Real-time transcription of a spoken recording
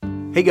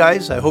Hey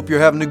guys, I hope you're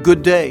having a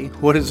good day.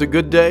 What is a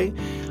good day?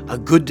 A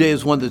good day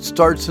is one that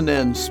starts and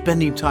ends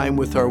spending time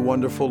with our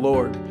wonderful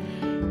Lord.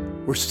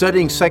 We're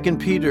studying 2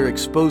 Peter,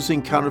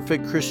 Exposing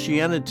Counterfeit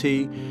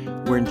Christianity.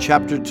 We're in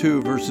chapter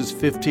 2, verses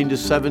 15 to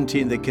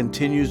 17 that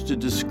continues to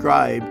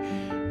describe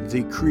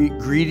the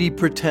greedy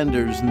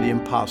pretenders and the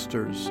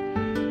imposters.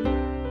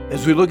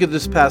 As we look at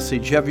this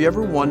passage, have you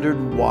ever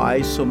wondered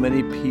why so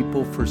many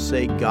people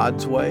forsake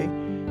God's way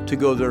to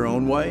go their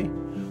own way?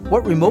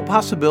 What remote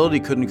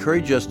possibility could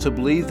encourage us to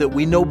believe that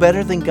we know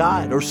better than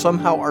God or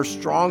somehow are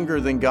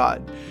stronger than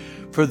God?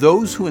 For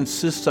those who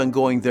insist on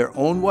going their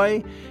own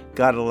way,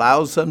 God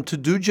allows them to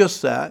do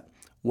just that.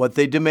 What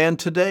they demand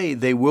today,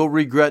 they will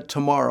regret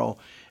tomorrow,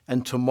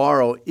 and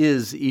tomorrow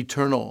is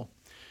eternal.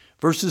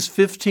 Verses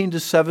 15 to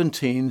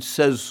 17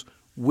 says,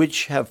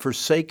 which have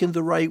forsaken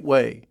the right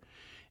way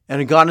and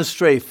have gone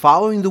astray,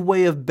 following the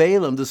way of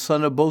Balaam the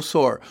son of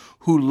Bosor,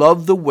 who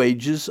loved the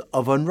wages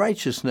of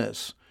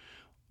unrighteousness,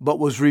 but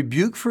was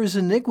rebuked for his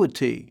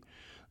iniquity.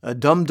 A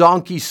dumb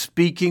donkey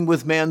speaking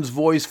with man's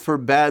voice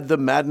forbade the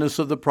madness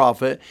of the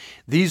prophet.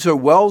 These are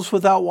wells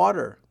without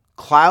water,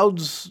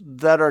 clouds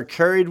that are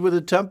carried with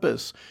a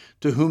tempest,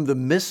 to whom the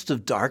mist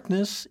of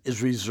darkness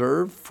is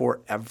reserved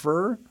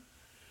forever.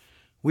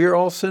 We are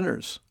all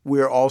sinners.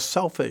 We are all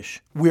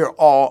selfish. We are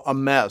all a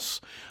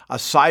mess.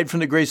 Aside from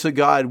the grace of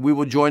God, we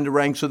will join the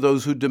ranks of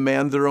those who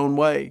demand their own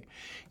way.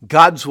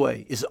 God's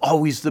way is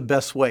always the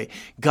best way.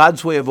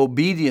 God's way of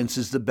obedience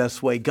is the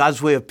best way.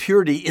 God's way of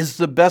purity is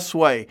the best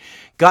way.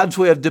 God's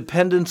way of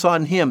dependence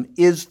on Him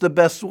is the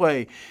best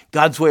way.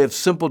 God's way of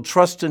simple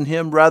trust in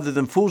Him rather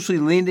than foolishly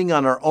leaning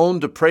on our own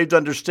depraved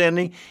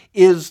understanding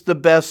is the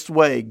best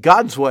way.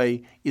 God's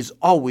way is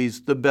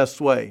always the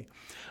best way.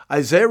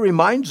 Isaiah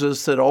reminds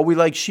us that all we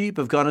like sheep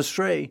have gone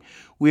astray.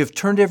 We have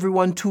turned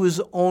everyone to his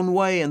own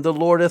way, and the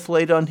Lord hath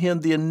laid on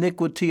him the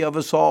iniquity of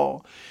us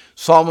all.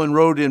 Solomon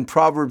wrote in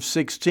Proverbs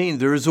 16,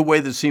 there is a way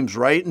that seems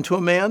right unto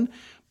a man,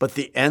 but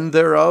the end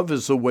thereof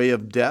is the way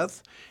of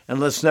death. And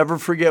let's never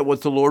forget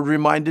what the Lord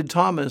reminded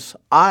Thomas,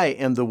 I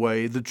am the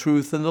way, the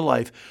truth, and the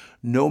life.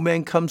 No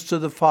man comes to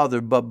the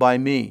Father but by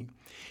me.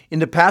 In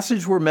the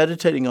passage we're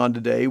meditating on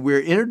today,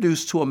 we're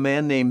introduced to a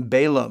man named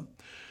Balaam.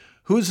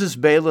 Who is this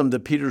Balaam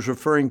that Peter's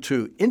referring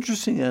to?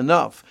 Interestingly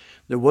enough,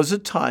 there was a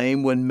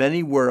time when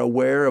many were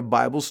aware of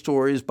Bible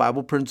stories,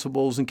 Bible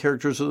principles, and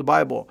characters of the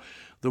Bible.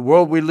 The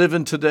world we live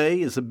in today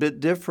is a bit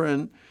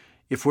different.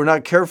 If we're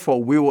not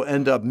careful, we will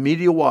end up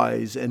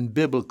media-wise and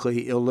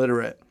biblically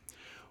illiterate.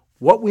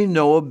 What we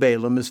know of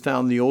Balaam is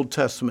found in the Old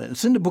Testament.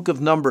 It's in the book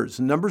of Numbers.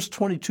 In Numbers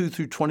 22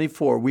 through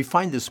 24, we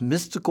find this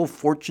mystical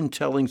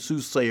fortune-telling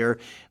soothsayer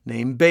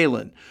named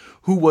Balaam,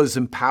 who was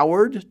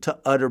empowered to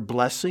utter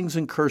blessings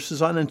and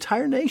curses on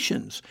entire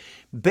nations.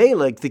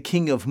 Balak, the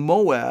king of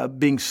Moab,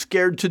 being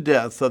scared to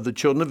death of the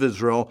children of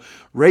Israel,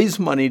 raised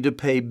money to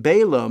pay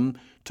Balaam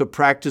to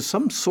practice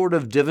some sort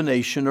of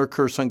divination or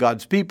curse on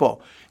God's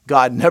people.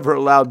 God never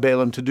allowed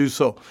Balaam to do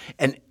so,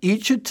 and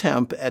each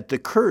attempt at the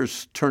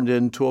curse turned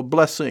into a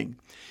blessing.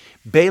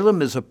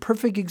 Balaam is a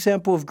perfect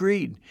example of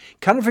greed.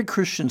 Counterfeit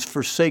Christians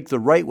forsake the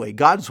right way,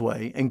 God's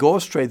way, and go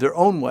astray their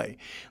own way.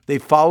 They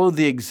follow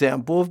the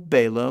example of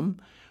Balaam,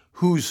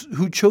 who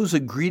chose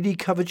a greedy,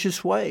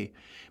 covetous way.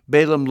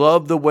 Balaam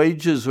loved the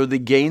wages or the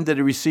gain that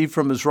he received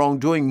from his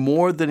wrongdoing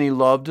more than he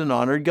loved and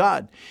honored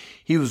God.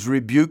 He was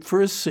rebuked for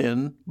his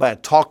sin by a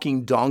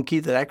talking donkey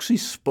that actually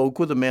spoke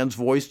with a man's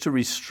voice to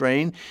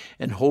restrain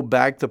and hold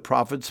back the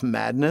prophet's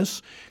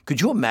madness.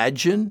 Could you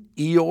imagine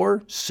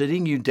Eeyore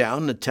sitting you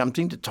down and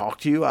attempting to talk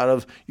to you out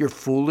of your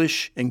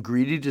foolish and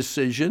greedy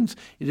decisions?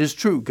 It is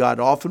true, God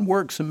often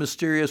works in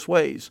mysterious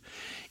ways.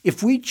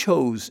 If we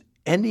chose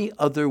any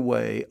other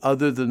way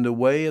other than the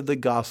way of the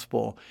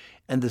gospel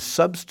and the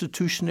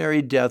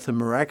substitutionary death and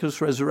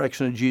miraculous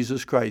resurrection of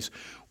Jesus Christ,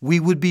 we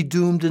would be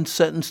doomed and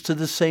sentenced to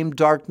the same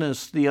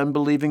darkness the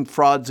unbelieving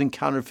frauds and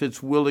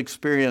counterfeits will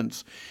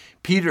experience.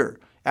 Peter,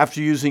 after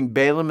using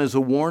Balaam as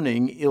a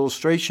warning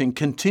illustration,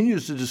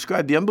 continues to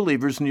describe the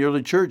unbelievers in the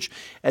early church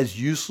as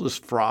useless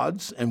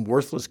frauds and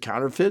worthless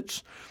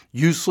counterfeits,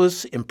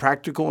 useless,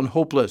 impractical, and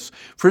hopeless.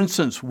 For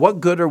instance, what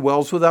good are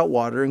wells without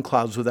water and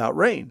clouds without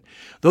rain?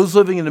 Those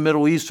living in the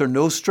Middle East are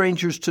no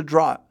strangers to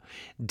drought.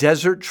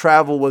 Desert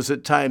travel was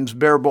at times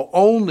bearable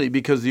only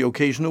because of the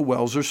occasional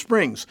wells or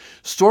springs.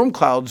 Storm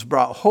clouds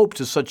brought hope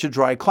to such a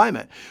dry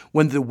climate.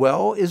 When the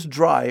well is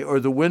dry or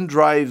the wind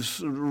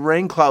drives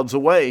rain clouds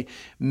away,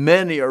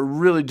 many are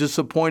really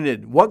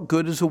disappointed. What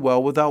good is a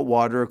well without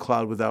water, a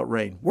cloud without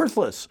rain?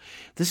 Worthless.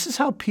 This is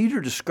how Peter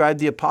described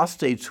the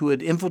apostates who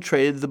had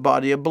infiltrated the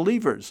body of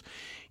believers.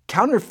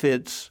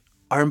 Counterfeits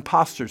are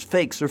imposters,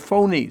 fakes, they're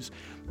phonies.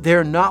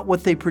 They're not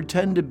what they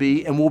pretend to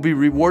be and will be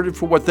rewarded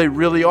for what they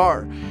really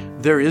are.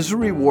 There is a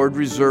reward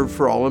reserved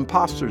for all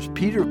imposters.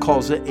 Peter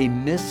calls it a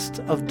mist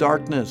of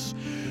darkness.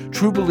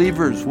 True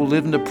believers will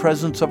live in the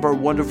presence of our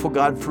wonderful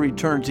God for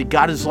eternity.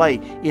 God is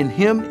light. In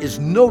Him is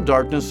no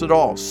darkness at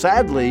all.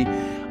 Sadly,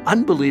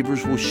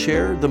 unbelievers will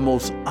share the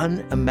most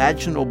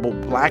unimaginable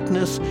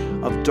blackness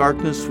of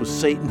darkness with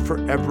Satan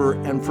forever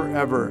and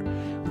forever.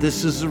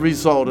 This is the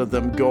result of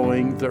them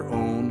going their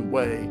own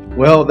way.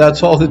 Well,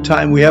 that's all the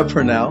time we have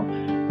for now.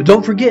 But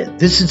don't forget,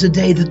 this is a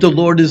day that the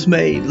Lord has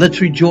made. Let's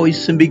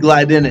rejoice and be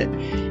glad in it.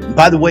 And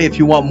by the way, if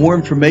you want more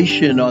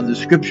information on the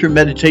scripture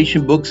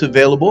meditation books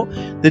available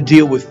that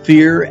deal with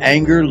fear,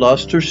 anger,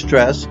 lust, or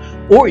stress,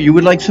 or you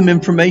would like some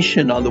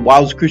information on the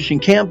Wilds Christian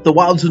Camp, the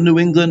Wilds of New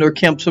England, or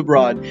camps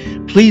abroad,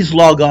 please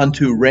log on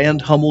to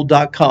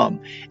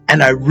randhummel.com.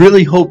 And I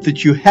really hope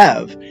that you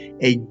have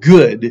a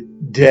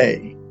good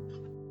day.